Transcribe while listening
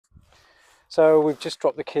So we've just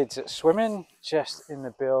dropped the kids at swimming, just in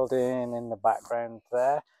the building in the background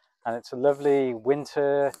there. And it's a lovely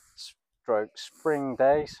winter stroke spring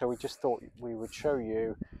day. So we just thought we would show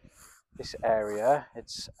you this area.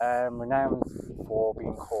 It's renowned for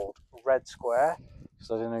being called Red Square.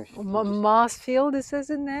 So I don't know if you can Mars field, it says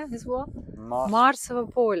in there as well.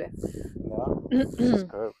 Марсово поле.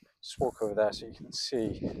 Yeah. Just walk over there so you can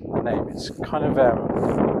see the name. It's kind of a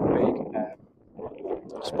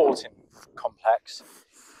big sporting complex.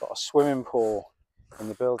 Got a swimming pool in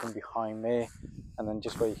the building behind me, and then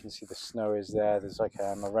just where you can see the snow is there, there's like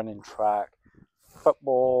a running track.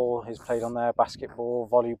 Football is played on there, basketball,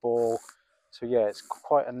 volleyball. So yeah, it's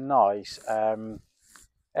quite a nice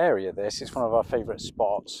area this. It's one of our favourite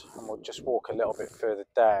spots, and we'll just walk a little bit further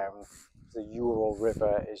down. The Ural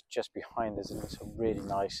River is just behind us, and it's a really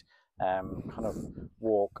nice kind of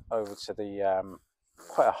walk over to the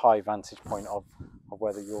quite a high vantage point of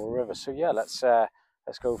where the Ural River. So yeah, let's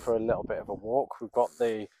go for a little bit of a walk. We've got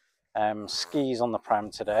the skis on the pram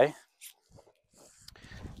today,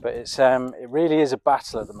 but it's it really is a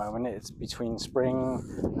battle at the moment. It's between spring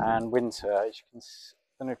and winter. As you can,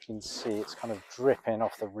 I don't know if you can see, it's kind of dripping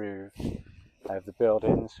off the roof of the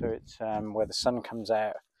building. So it's where the sun comes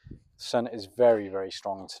out. The sun is very, very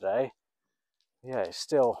strong today. Yeah, it's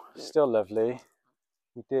still lovely.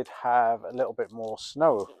 We did have a little bit more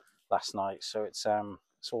snow last night, so it's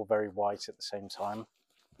all very white at the same time.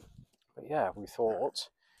 But yeah, we thought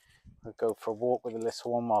we'd go for a walk with the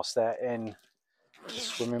little one whilst they're in the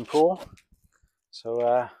swimming pool.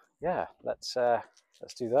 So yeah, let's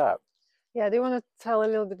do that. Yeah, do you want to tell a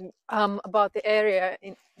little bit about the area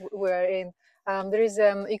we're in? There is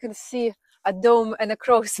you can see a dome and a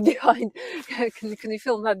cross behind. Can you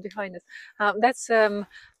film that behind us? That's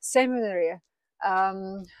seminary.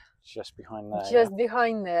 Just behind there. Just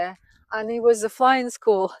behind there, and it was a flying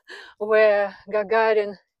school where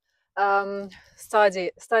Gagarin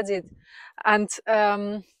studied, and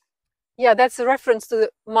yeah, that's a reference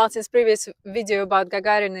to Martyn's previous video about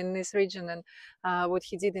Gagarin in this region and what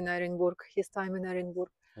he did in Orenburg, his time in Orenburg.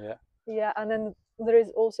 Yeah. Yeah, and then there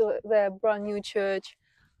is also the brand new church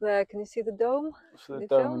there. Can you see the dome? So the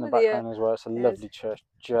dome in the background as well. It's a lovely church,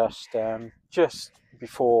 just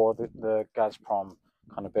before the Gazprom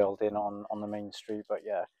kind of building on the main street. But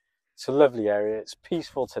yeah, it's a lovely area. It's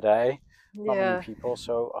peaceful today. Not many people,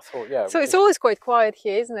 so I thought, yeah. So it's always quite quiet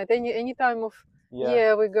here, isn't it? Any time of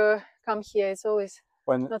year we come here, it's always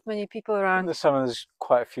not many people around. In the summer, there's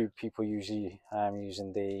quite a few people usually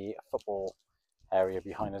using the football area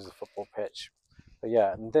behind us, the football pitch. But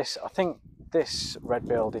yeah, and this, I think this red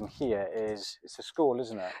building here it's a school,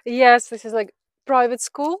 isn't it? Yes, this is like private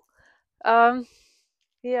school.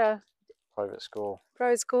 Yeah. Private school.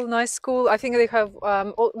 Private school, nice school. I think they have.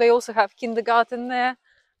 They also have kindergarten there,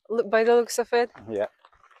 by the looks of it. Yeah.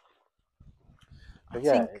 But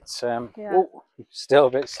yeah, it's oh, still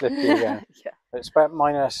a bit slippy again. Yeah. It's about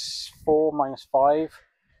 -4, -5,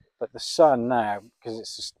 but the sun now, because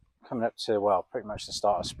it's just coming up to, well, pretty much the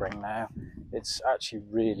start of spring now, it's actually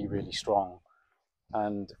really, really strong.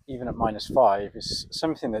 And even at -5, it's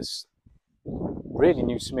something that's really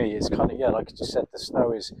new to me. It's kind of, yeah, like I just said, the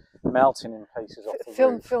snow is melting in places off the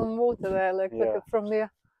roof. Film water there, like from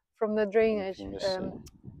the drainage,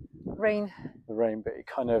 rain. The rain, but it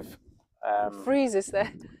kind of freezes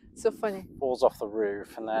there. So funny. Falls off the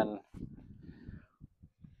roof and then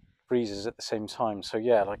freezes at the same time. So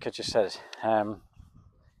yeah, like I just said,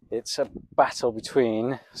 it's a battle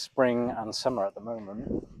between spring and summer at the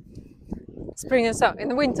moment. Spring and summer, in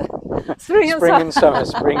the winter. Spring and summer,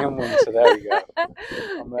 spring and winter, there we go.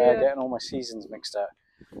 I'm getting all my seasons mixed up.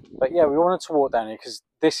 But yeah, we wanted to walk down here because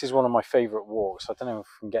this is one of my favourite walks. I don't know if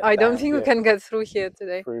we can get I don't think we can get through here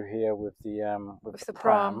today. Through here with the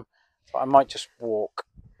pram. But I might just walk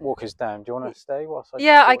us down. Do you want to stay whilst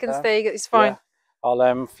I can stay, it's fine. Yeah.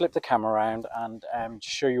 I'll flip the camera around and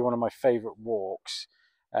show you one of my favourite walks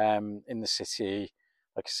in the city.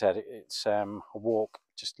 Like I said, it's a walk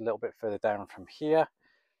just a little bit further down from here,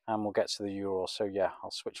 and we'll get to the Ural. So yeah,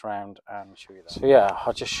 I'll switch around and show you that. So yeah,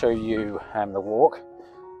 I'll just show you the walk.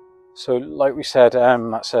 So like we said,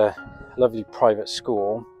 that's a lovely private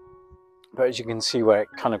school, but as you can see where it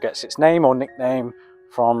kind of gets its name or nickname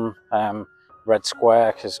from Red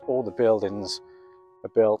Square, because all the buildings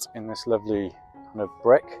are built in this lovely kind of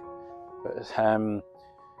brick. But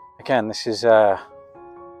again, this is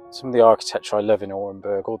some of the architecture I love in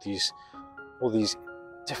Orenburg. All these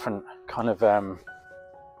different kind of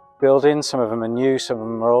buildings. Some of them are new, some of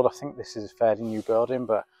them are old. I think this is a fairly new building,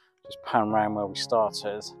 but just pan around where we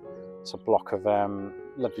started. It's a block of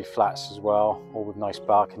lovely flats as well, all with nice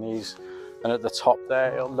balconies. and at the top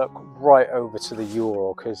there it'll look right over to the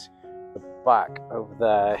Ural, because the back over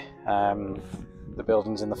there, the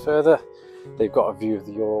buildings in the further, they've got a view of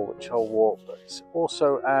the Ural, which I'll walk. But it's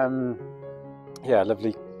also yeah, a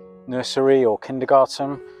lovely nursery or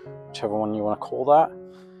kindergarten, whichever one you want to call that.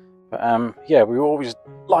 But yeah, we always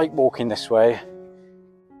like walking this way,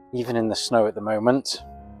 even in the snow at the moment.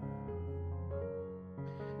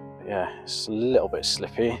 But yeah, it's a little bit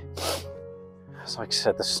slippy. As like I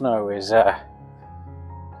said, the snow is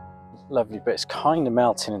lovely, but it's kind of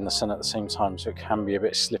melting in the sun at the same time, so it can be a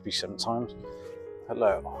bit slippy sometimes. But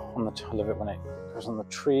look, I love it when it goes on the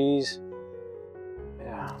trees.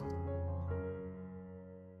 Yeah,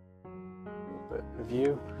 a little bit of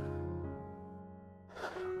view.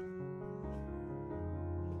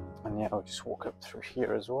 And yeah, I'll just walk up through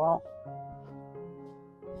here as well.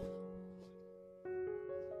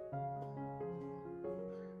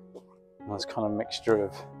 And there's kind of a mixture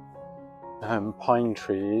of pine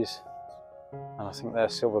trees, and I think they're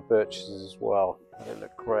silver birches as well. They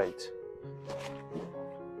look great.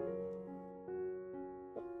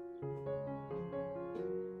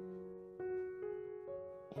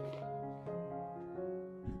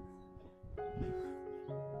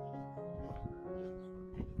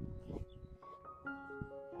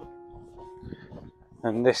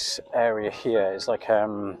 And this area here is like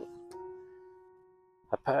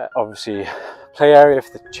obviously play area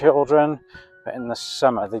for the children, but in the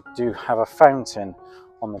summer they do have a fountain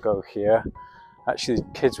on the go here. Actually,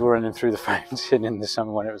 kids were running through the fountain in the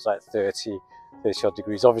summer when it was like 30 odd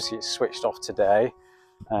degrees. Obviously it's switched off today.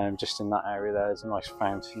 Just in that area there's a nice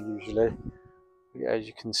fountain usually. But yeah, as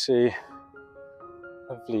you can see,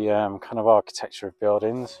 lovely kind of architecture of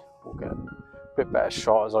buildings. We'll get a bit better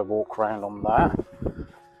shot as I walk around on that.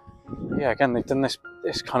 Yeah, again, they've done this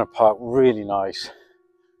kind of park really nice.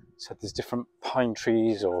 So there's different pine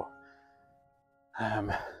trees, or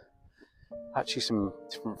actually some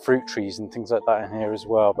different fruit trees and things like that in here as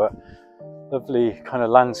well, but lovely kind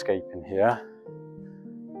of landscape in here.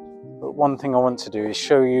 But one thing I want to do is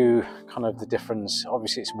show you kind of the difference.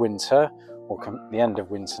 Obviously it's winter, or the end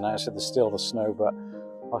of winter now, so there's still the snow, but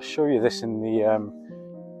I'll show you this in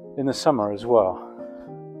the summer as well.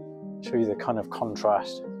 Show you the kind of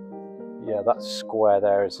contrast. Yeah, that square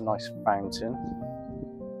there is a nice fountain.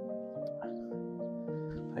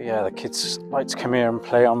 But yeah, the kids like to come here and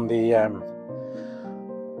play on the on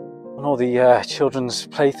all the children's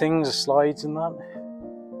playthings, the slides and that.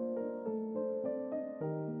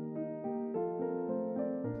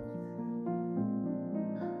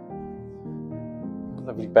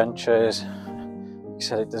 Lovely benches. Like I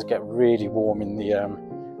said, it does get really warm in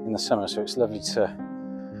the summer, so it's lovely to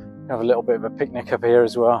have a little bit of a picnic up here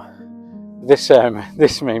as well. This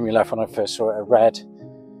made me laugh when I first saw it. I read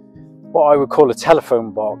what I would call a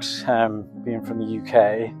telephone box, being from the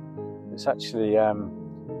UK. It's actually,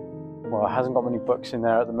 well, it hasn't got many books in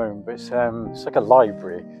there at the moment, but it's like a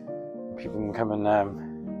library. People can come and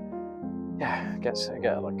yeah, get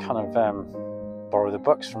like kind of borrow the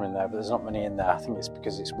books from in there, but there's not many in there. I think it's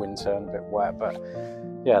because it's winter and a bit wet, but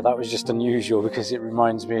yeah, that was just unusual because it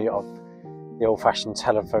reminds me of the old-fashioned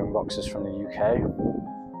telephone boxes from the UK.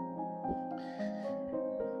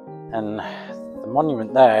 And the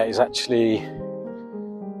monument there is actually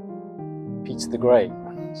Peter the Great.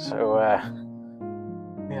 So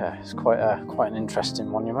yeah, it's quite an interesting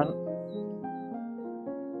monument.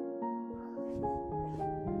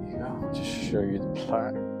 There you go. I'll just show you the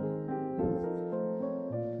plaque.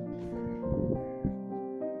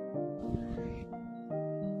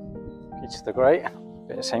 Peter the Great.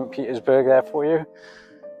 Bit of St. Petersburg there for you,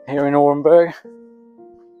 here in Orenburg.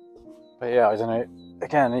 But yeah, I don't know.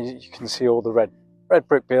 Again, you can see all the red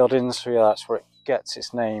brick buildings, so yeah, that's where it gets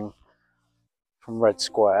its name, from Red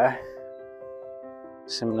Square,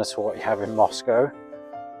 similar to what you have in Moscow.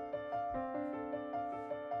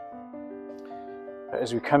 But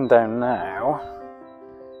as we come down now,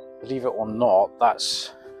 believe it or not,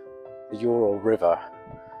 that's the Ural River,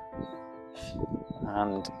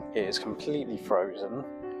 and it is completely frozen.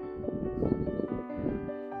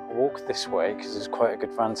 I'll walk this way because there's quite a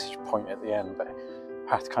good vantage point at the end, but the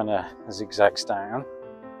path kind of zigzags down.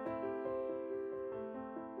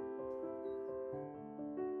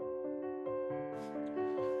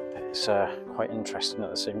 It's quite interesting at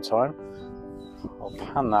the same time. I'll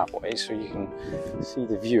pan that way so you can see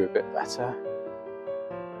the view a bit better.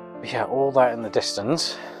 But yeah, all that in the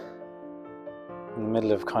distance, in the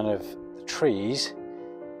middle of kind of the trees,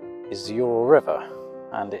 is the Ural River,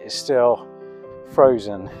 and it is still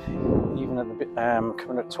frozen, even at the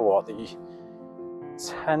coming up to what, the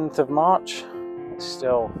 10th of March. It's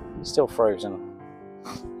still frozen.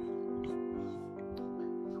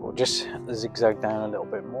 we'll just zigzag down a little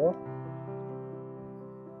bit more.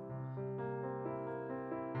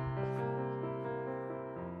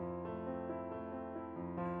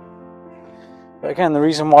 But again, the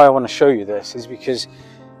reason why I want to show you this is because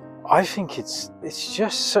I think it's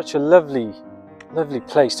just such a lovely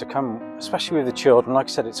place to come, especially with the children. Like I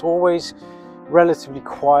said, it's always relatively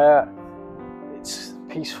quiet, it's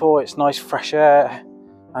peaceful, it's nice fresh air,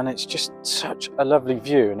 and it's just such a lovely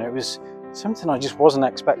view. And it was something I just wasn't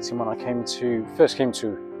expecting when I first came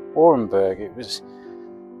to Orenburg. It was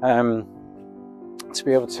to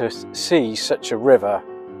be able to see such a river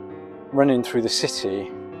running through the city,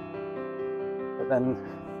 but then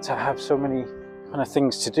to have so many kind of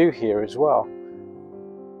things to do here as well.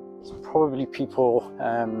 There's probably people,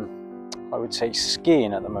 I would say,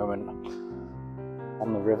 skiing at the moment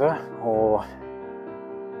on the river, or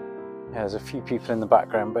yeah, there's a few people in the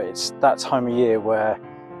background, but it's that time of year where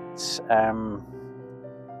it's, I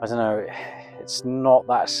don't know, it's not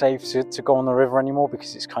that safe to go on the river anymore,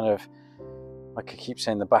 because it's kind of, like I keep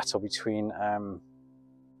saying, the battle between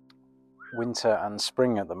winter and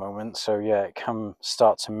spring at the moment. So yeah, it can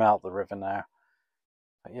start to melt the river now.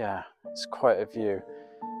 But yeah, it's quite a view.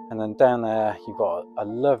 And then down there you've got a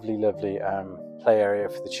lovely play area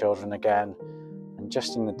for the children again. And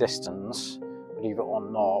just in the distance, believe it or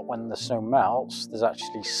not, when the snow melts, there's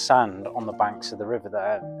actually sand on the banks of the river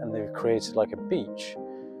there, and they've created like a beach,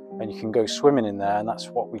 and you can go swimming in there. And that's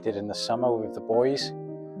what we did in the summer with the boys.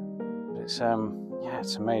 But it's yeah,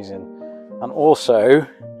 it's amazing. And also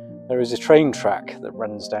there is a train track that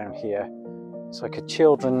runs down here. It's like a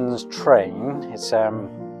children's train. It's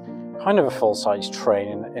kind of a full-size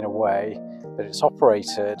train in a way, but it's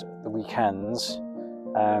operated the weekends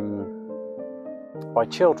by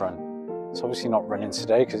children. It's obviously not running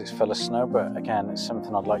today because it's full of snow, but again, it's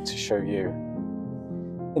something I'd like to show you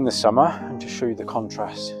in the summer and to show you the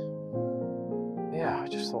contrast. Yeah, I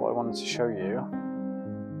just thought I wanted to show you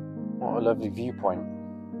what a lovely viewpoint.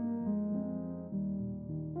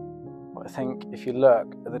 But I think if you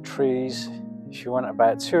look at the trees, if you went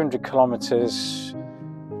about 200 kilometers,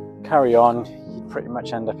 carry on, you'd pretty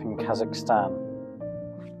much end up in Kazakhstan.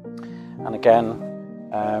 And again,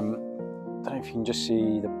 I don't know if you can just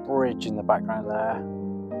see the bridge in the background there.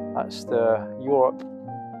 That's the Europe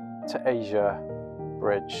to Asia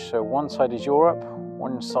bridge. So one side is Europe,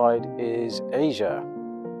 one side is Asia,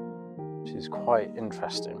 which is quite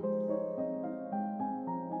interesting.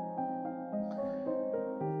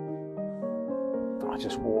 I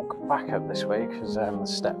just walk back up this way because the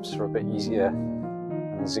steps are a bit easier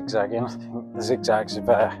than zigzagging. I think the zigzags have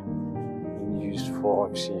been used for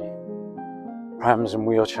obviously prams and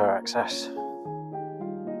wheelchair access.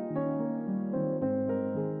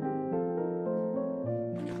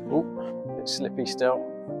 Oh, a bit slippy still.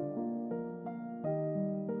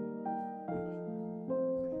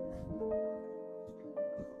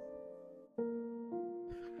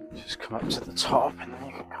 Just come up to the top and then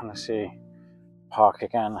you can kind of see park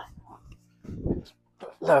again.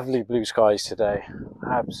 Lovely blue skies today,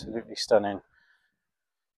 absolutely stunning.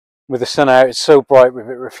 With the sun out, it's so bright with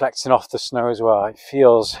it reflecting off the snow as well. It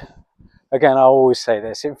feels, again, I always say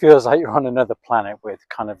this, it feels like you're on another planet with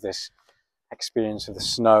kind of this experience of the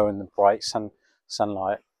snow and the bright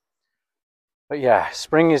sunlight. But yeah,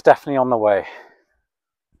 spring is definitely on the way.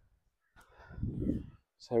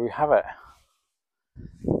 So we have it.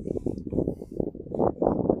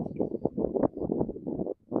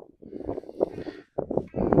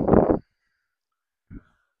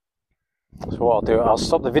 So what I'll do, I'll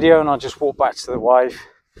stop the video and I'll just walk back to the wife,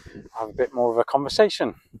 have a bit more of a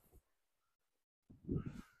conversation.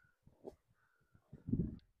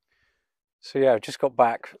 So yeah, I've just got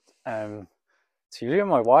back to Yuliya,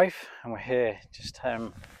 my wife, and we're here just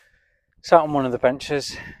sat on one of the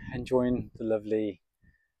benches enjoying the lovely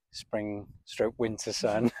spring stroke winter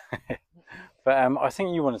sun. But I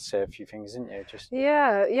think you wanted to say a few things, didn't you?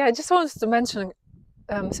 Yeah, I just wanted to mention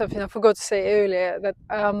something I forgot to say earlier, that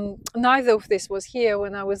neither of this was here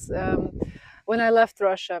when I was when I left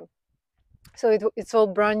Russia. So it's all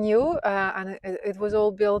brand new, and it was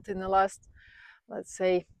all built in the last, let's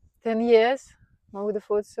say, 10 years. I would have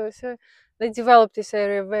thought so. So they developed this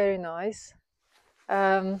area very nice.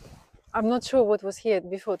 I'm not sure what was here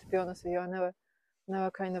before, to be honest with you. I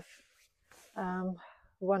never kind of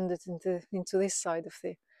wandered into this side of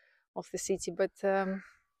the city, but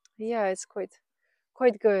yeah, it's quite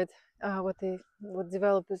good what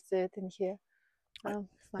developers did in here. Nice,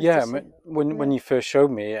 yeah, when you first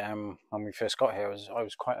showed me when we first got here, I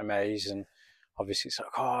was quite amazed, and obviously it's like,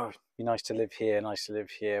 oh, it'd be nice to live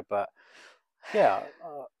here, but yeah,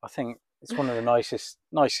 I think it's one of the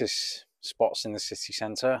nicest spots in the city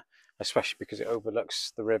centre, especially because it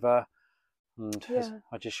overlooks the river. And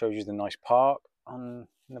I just showed you the nice park in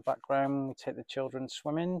the background. We take the children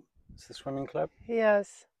swimming. It's the swimming club.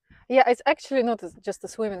 Yes. Yeah, it's actually not just a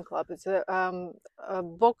swimming club. It's a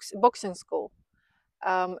boxing school.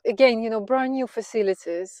 Again, you know, brand new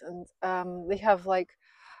facilities, and they have like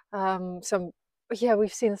some. Yeah,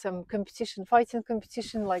 we've seen some competition, fighting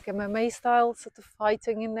competition, like MMA style sort of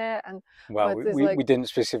fighting in there. And well, there's we didn't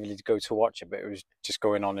specifically go to watch it, but it was just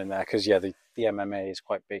going on in there because the MMA is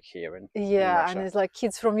quite big here in Russia. And it's like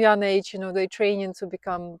kids from young age, you know, they training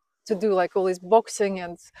to do like all this boxing,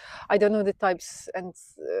 and I don't know the types and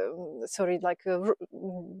sorry, like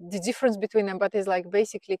the difference between them, but it's like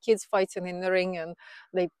basically kids fighting in the ring, and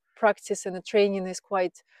they practice, and the training is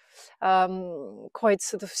quite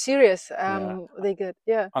sort of serious. They get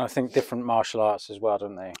and I think different martial arts as well,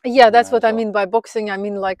 don't they? Yeah, that's what I mean by boxing. I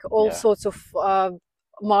mean like all sorts of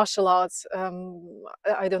martial arts.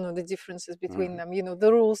 I don't know the differences between them, you know,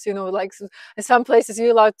 the rules, you know, like in some places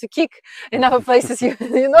you're allowed to kick, in other places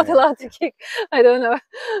you're not allowed to kick. I don't know.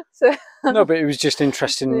 So no, but it was just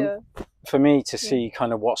interesting for me to see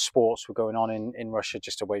kind of what sports were going on in Russia,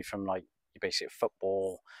 just away from like your basic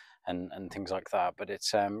football and things like that. But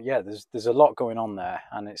it's there's a lot going on there,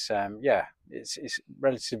 and it's it's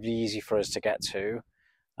relatively easy for us to get to.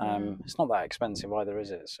 It's not that expensive either,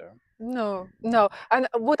 is it? So no. And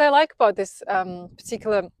what I like about this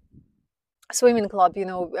particular swimming club, you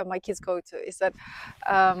know, my kids go to, is that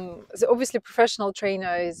so obviously professional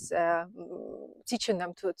trainer is teaching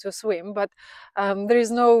them to swim, but there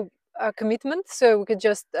is no commitment, so we could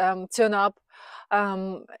just turn up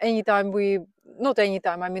anytime not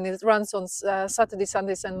anytime, I mean it runs on Saturdays,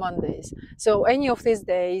 Sundays and Mondays, so any of these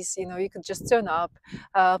days, you know, you could just turn up,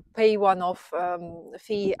 pay one-off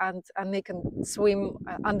fee, and they can swim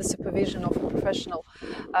under supervision of a professional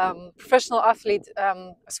athlete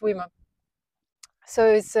swimmer. So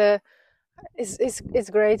it's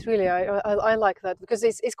great, really. I like that, because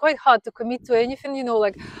it's quite hard to commit to anything, you know,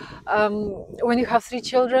 like when you have 3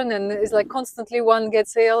 children and it's like constantly one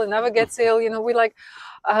gets ill, another gets ill, you know, we like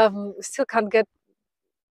still can't get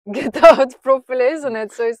out properly, isn't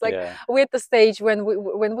it? So it's like we're at the stage when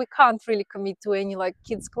we can't really commit to any like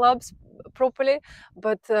kids clubs properly,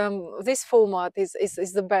 but this format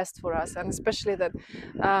is the best for us, and especially that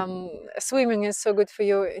swimming is so good for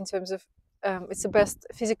you in terms of it's the best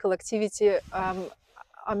physical activity.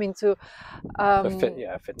 I mean, for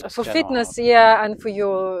fitness, and for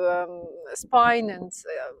your spine, and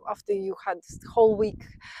after you had the whole week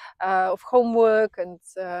of homework and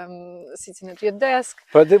sitting at your desk.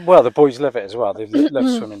 But the boys love it as well. They love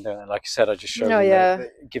swimming, don't they? Like I said, I just showed them that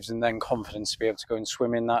it gives them then confidence to be able to go and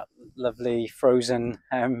swim in that lovely frozen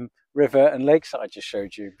river and lakes that I just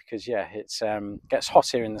showed you. Because it's gets hot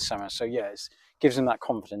here in the summer, so it gives them that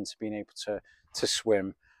confidence of being able to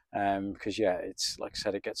swim. Because it's like I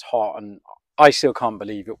said, it gets hot, and I still can't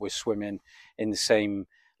believe it. We're swimming in the same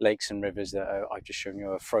lakes and rivers that I've just shown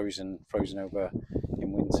you are frozen over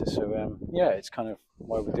in winter. So it's kind of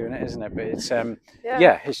why we're doing it, isn't it? But it's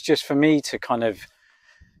it's just for me to kind of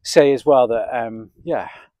say as well that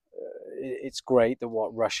it's great that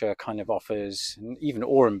what Russia kind of offers, and even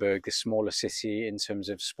Orenburg, this smaller city, in terms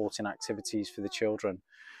of sporting activities for the children.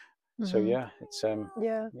 So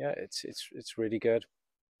it's really good.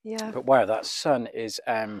 Yeah. But wow, that sun is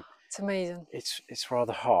it's amazing. It's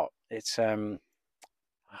rather hot. It's I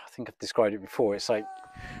think I've described it before. It's like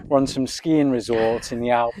we're on some skiing resort in the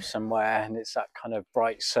Alps somewhere, and it's that kind of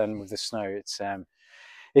bright sun with the snow.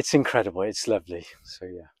 It's incredible. It's lovely. So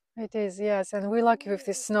it is, yes, and we're lucky with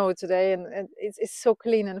this snow today, and it's so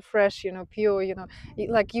clean and fresh, you know, pure, you know,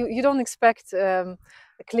 like you don't expect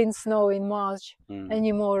clean snow in March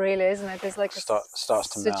anymore, really, isn't it? It's like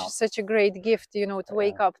such a great gift, you know, to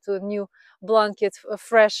wake up to a new blanket, a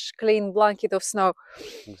fresh, clean blanket of snow.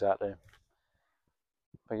 Exactly.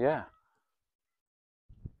 But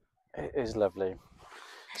it is lovely.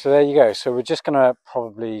 So there you go. So we're just going to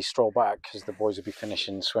probably stroll back because the boys will be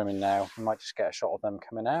finishing swimming now. We might just get a shot of them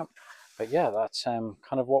coming out. But that's kind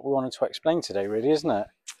of what we wanted to explain today, really, isn't it?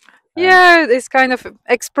 It's kind of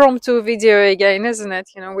expromptu video again, isn't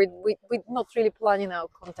it? You know, we're not really planning our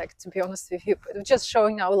contact, to be honest with you, but just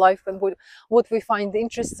showing our life and what we find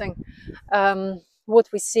interesting, what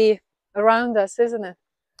we see around us, isn't it?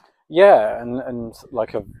 Yeah, and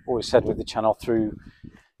like I've always said with the channel, through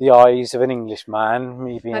the eyes of an Englishman,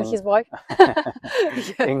 me being and his wife,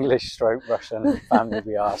 English / Russian family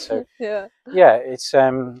we are. So it's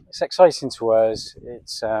exciting to us.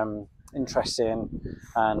 It's interesting,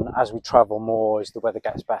 and as we travel more, as the weather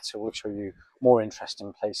gets better, we'll show you more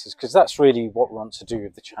interesting places, because that's really what we want to do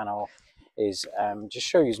with the channel. is just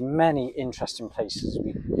show you as many interesting places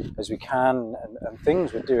as we can, and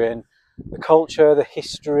things we're doing, the culture, the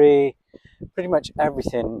history, pretty much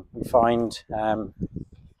everything we find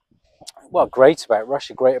well, great about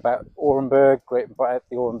Russia, great about Orenburg, great about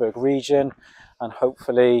the Orenburg region, and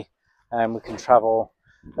hopefully we can travel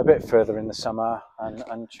a bit further in the summer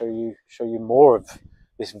and show you more of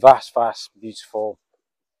this vast, beautiful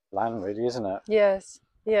land, really, isn't it? Yes,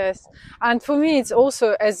 yes. And for me, it's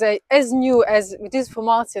also as new as it is for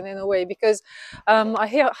Martyn in a way, because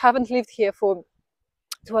I haven't lived here for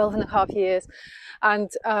 12 and a half years, and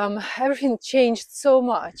everything changed so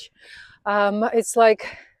much. It's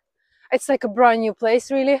like a brand new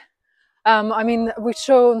place, really. I mean, we've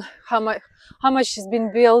shown how much has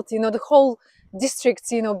been built. You know, the whole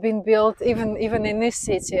districts, you know, been built, even in this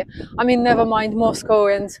city. I mean, never mind Moscow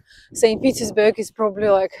and St. Petersburg is probably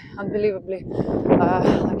like unbelievably,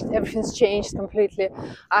 like everything's changed completely.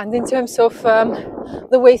 And in terms of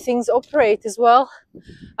the way things operate as well,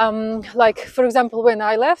 like for example, when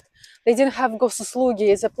I left, they didn't have Gosuslugi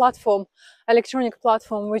as a platform, electronic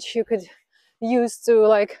platform, which you could used to,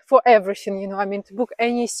 like, for everything, you know, I mean, to book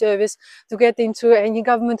any service, to get into any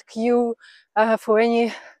government queue, for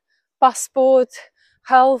any passport,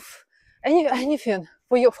 health, anything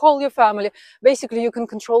for all your family. Basically, you can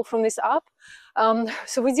control from this app.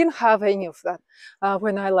 So we didn't have any of that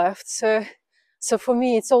when I left. So for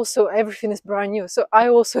me, it's also, everything is brand new. So I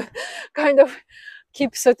also kind of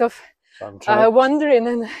keep sort of wondering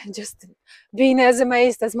and just being as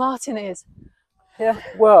amazed as Martyn is. Yeah.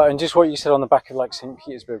 Well, and just what you said on the back of like St.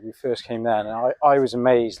 Petersburg, we first came there, and I was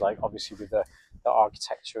amazed, like obviously with the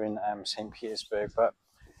architecture in St. Petersburg, but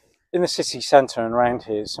in the city centre and around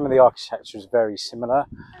here, some of the architecture is very similar.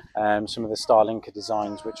 Some of the Starlinker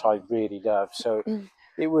designs, which I really love. So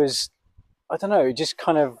it was, I don't know, just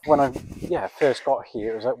kind of when I first got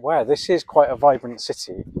here, it was like, wow, this is quite a vibrant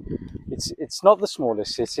city. It's not the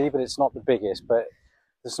smallest city, but it's not the biggest, but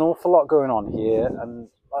there's an awful lot going on here, and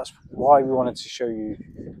that's why we wanted to show you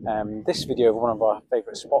this video of one of our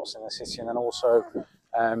favourite spots in the city, and then also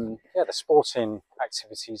the sporting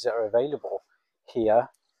activities that are available here.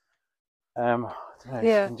 I don't know if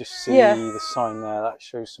you can just see the sign there that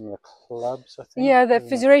shows some of the clubs, I think. Yeah, the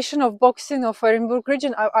Federation of Boxing of Orenburg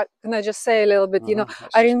region. Can I just say a little bit? You know,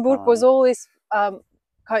 Orenburg was always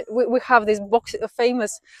we have this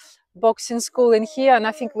famous boxing school in here, and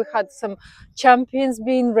I think we had some champions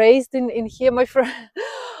being raised in here. My friend,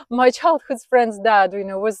 my childhood friend's dad, you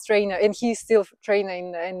know, was trainer, and he's still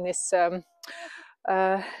training in this.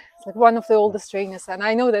 Like one of the oldest trainers, and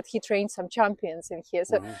I know that he trained some champions in here.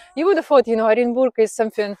 So you would have thought, you know, Orenburg is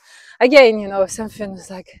something, again, you know, something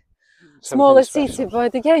like smaller city,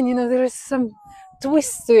 but again, you know, there is some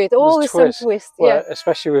twist to it. Always some twist. Well, yeah,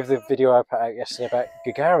 especially with the video I put out yesterday about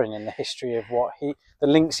Gagarin and the history of the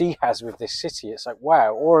links he has with this city. It's like,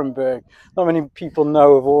 wow, Orenburg. Not many people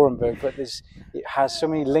know of Orenburg, but it has so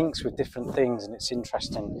many links with different things, and it's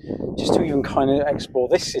interesting just to even kind of explore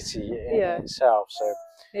this city in itself. So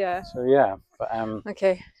yeah, but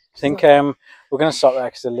okay. I think we're going to stop there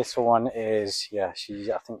because the little one is I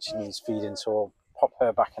think she needs feeding, so we'll pop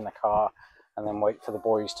her back in the car and then wait for the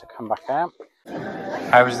boys to come back out.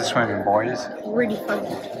 How was the swimming, boys? Really fun.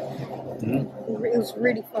 It was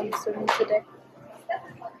really fun swimming today.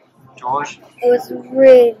 George? It was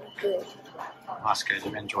really good. That's good,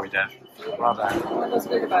 you enjoyed it. Well done. What was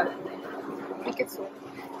good about it? We could swim.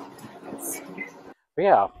 But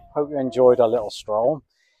yeah, hope you enjoyed our little stroll.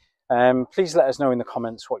 Please let us know in the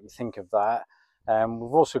comments what you think of that.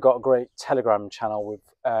 We've also got a great Telegram channel with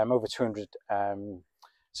over 200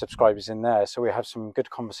 subscribers in there, so we have some good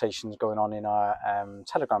conversations going on in our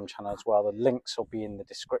Telegram channel as well. The links will be in the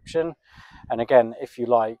description. And again, if you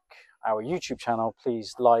like our YouTube channel,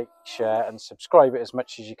 please like, share and subscribe it as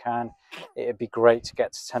much as you can. It'd be great to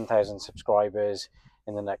get to 10,000 subscribers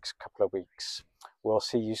in the next couple of weeks. We'll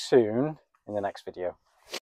see you soon in the next video.